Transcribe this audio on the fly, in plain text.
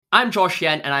I'm Josh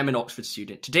Yen and I'm an Oxford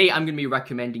student. Today I'm going to be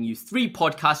recommending you 3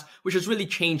 podcasts which has really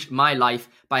changed my life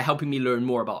by helping me learn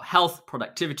more about health,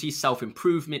 productivity,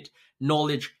 self-improvement,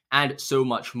 knowledge, and so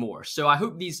much more. So I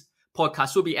hope these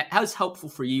podcasts will be as helpful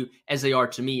for you as they are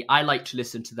to me. I like to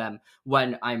listen to them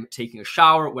when I'm taking a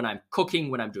shower, when I'm cooking,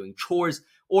 when I'm doing chores,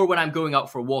 or when I'm going out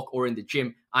for a walk or in the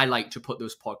gym. I like to put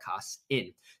those podcasts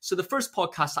in. So the first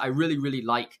podcast I really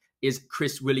like is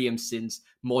Chris Williamson's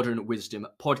Modern Wisdom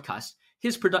podcast.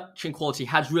 His production quality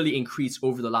has really increased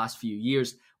over the last few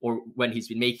years, or when he's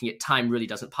been making it. Time really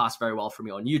doesn't pass very well for me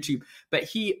on YouTube, but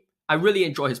I really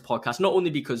enjoy his podcast, not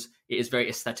only because it is very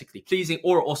aesthetically pleasing,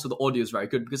 or also the audio is very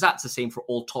good, because that's the same for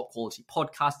all top quality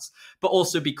podcasts, but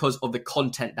also because of the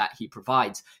content that he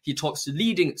provides. He talks to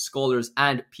leading scholars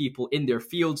and people in their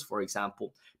fields, for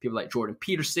example, people like Jordan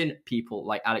Peterson, people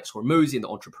like Alex Hormozi in the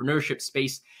entrepreneurship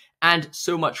space, and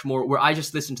so much more, where I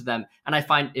just listen to them and I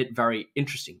find it very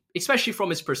interesting, especially from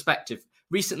his perspective.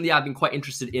 Recently, I've been quite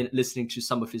interested in listening to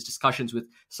some of his discussions with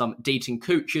some dating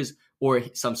coaches or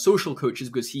some social coaches,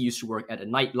 because he used to work at a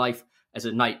nightlife as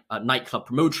a nightclub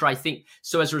promoter, I think.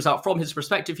 So as a result, from his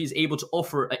perspective, he's able to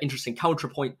offer an interesting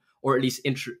counterpoint, or at least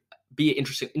be an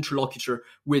interesting interlocutor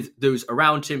with those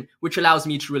around him, which allows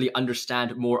me to really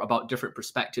understand more about different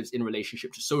perspectives in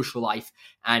relationship to social life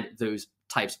and those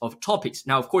types of topics.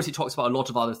 Now, of course, he talks about a lot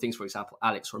of other things, for example,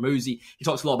 Alex Hormozi. He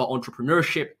talks a lot about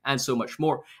entrepreneurship and so much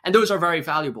more. And those are very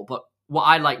valuable. But what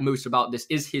I like most about this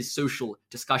is his social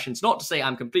discussions. Not to say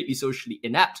I'm completely socially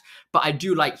inept, but I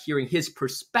do like hearing his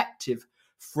perspective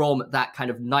from that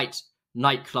kind of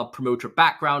nightclub promoter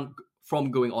background, from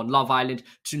going on Love Island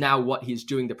to now what he's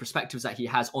doing, the perspectives that he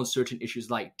has on certain issues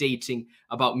like dating,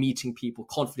 about meeting people,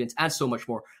 confidence, and so much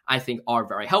more, I think are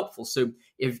very helpful. So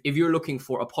if you're looking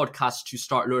for a podcast to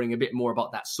start learning a bit more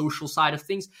about that social side of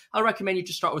things, I recommend you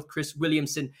to start with Chris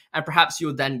Williamson, and perhaps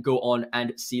you'll then go on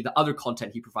and see the other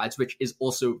content he provides, which is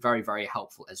also very, very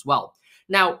helpful as well.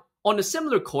 Now, on a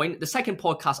similar coin, the second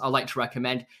podcast I'd like to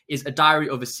recommend is A Diary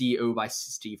of a CEO by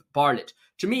Steve Bartlett.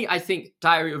 To me, I think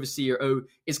Diary of a CEO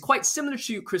is quite similar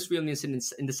to Chris Williamson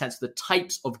in the sense of the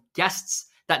types of guests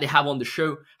that they have on the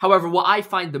show. However, what I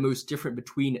find the most different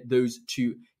between those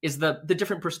two is the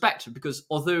different perspective, because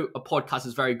although a podcast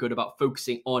is very good about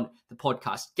focusing on the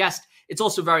podcast guest, it's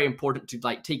also very important to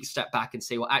take a step back and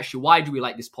say, well, actually, why do we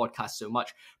like this podcast so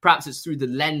much? Perhaps it's through the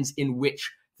lens in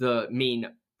which the main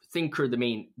thinker, the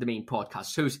main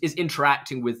podcast host, is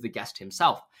interacting with the guest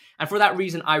himself. And for that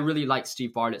reason, I really like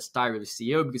Steve Bartlett's Diary of a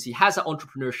CEO, because he has that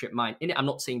entrepreneurship mind in it. I'm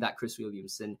not saying that Chris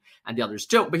Williamson and the others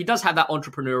don't, but he does have that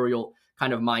entrepreneurial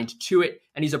kind of mind to it.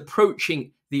 And he's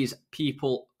approaching these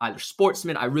people, either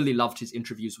sportsmen. I really loved his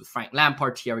interviews with Frank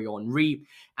Lampard, Thierry Henry,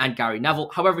 and Gary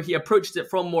Neville. However, he approached it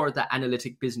from more of the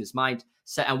analytic business mindset.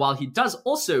 And while he does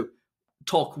also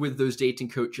talk with those dating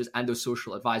coaches and those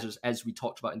social advisors, as we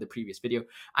talked about in the previous video,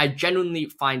 I genuinely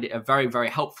find it a very, very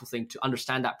helpful thing to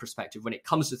understand that perspective when it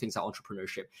comes to things like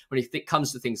entrepreneurship, when it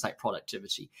comes to things like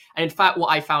productivity. And in fact, what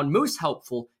I found most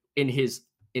helpful in his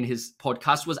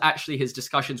podcast was actually his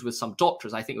discussions with some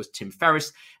doctors. I think it was Tim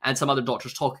Ferriss and some other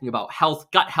doctors talking about health,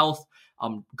 gut health,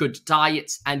 good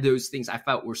diets, and those things I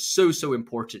felt were so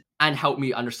important and helped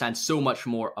me understand so much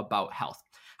more about health.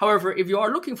 However, if you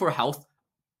are looking for health,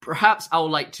 perhaps I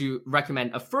would like to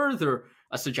recommend a further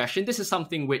suggestion. This is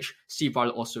something which Steve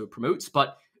Bartlett also promotes,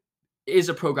 but it is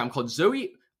a program called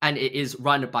Zoe, and it is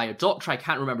run by a doctor. I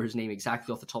can't remember his name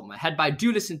exactly off the top of my head, but I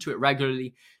do listen to it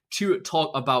regularly to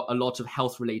talk about a lot of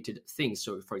health-related things.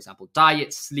 So, for example,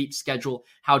 diet, sleep schedule,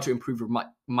 how to improve your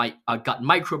gut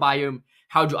microbiome,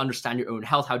 how to understand your own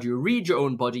health, how do you read your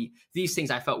own body. These things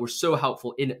I felt were so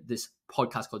helpful in this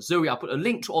podcast called Zoe. I'll put a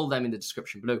link to all of them in the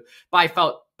description below. But I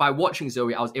felt by watching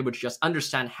Zoe, I was able to just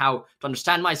understand how to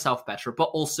understand myself better, but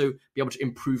also be able to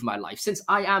improve my life. Since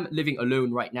I am living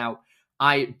alone right now,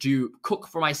 I do cook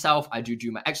for myself. I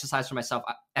do my exercise for myself.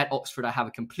 At Oxford, I have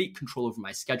a complete control over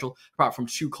my schedule, apart from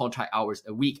 2 contact hours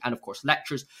a week and, of course,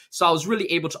 lectures. So I was really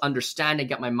able to understand and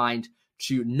get my mind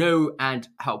to know and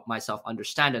help myself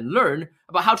understand and learn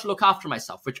about how to look after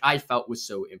myself, which I felt was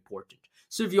so important.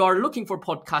 So if you are looking for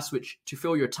podcasts which to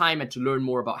fill your time and to learn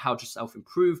more about how to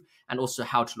self-improve and also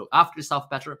how to look after yourself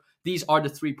better, these are the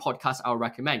 3 podcasts I'll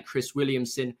recommend: Chris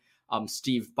Williamson,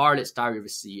 Steve Bartlett's Diary of a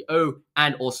CEO,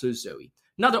 and also Zoe.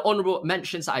 Another honorable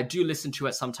mentions that I do listen to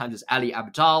at sometimes is Ali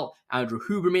Abdaal, Andrew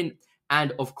Huberman,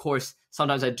 and of course,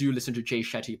 sometimes I do listen to Jay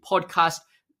Shetty podcast.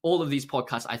 All of these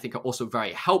podcasts I think are also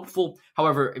very helpful.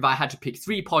 However, if I had to pick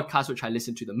 3 podcasts which I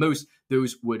listen to the most,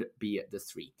 those would be the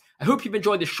 3. I hope you've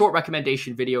enjoyed this short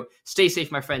recommendation video. Stay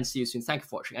safe, my friends. See you soon. Thank you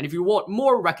for watching. And if you want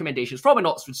more recommendations from an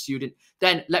Oxford student,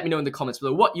 then let me know in the comments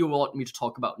below what you want me to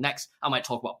talk about next. I might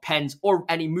talk about pens or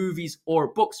any movies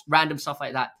or books, random stuff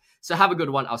like that. So have a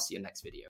good one. I'll see you in the next video.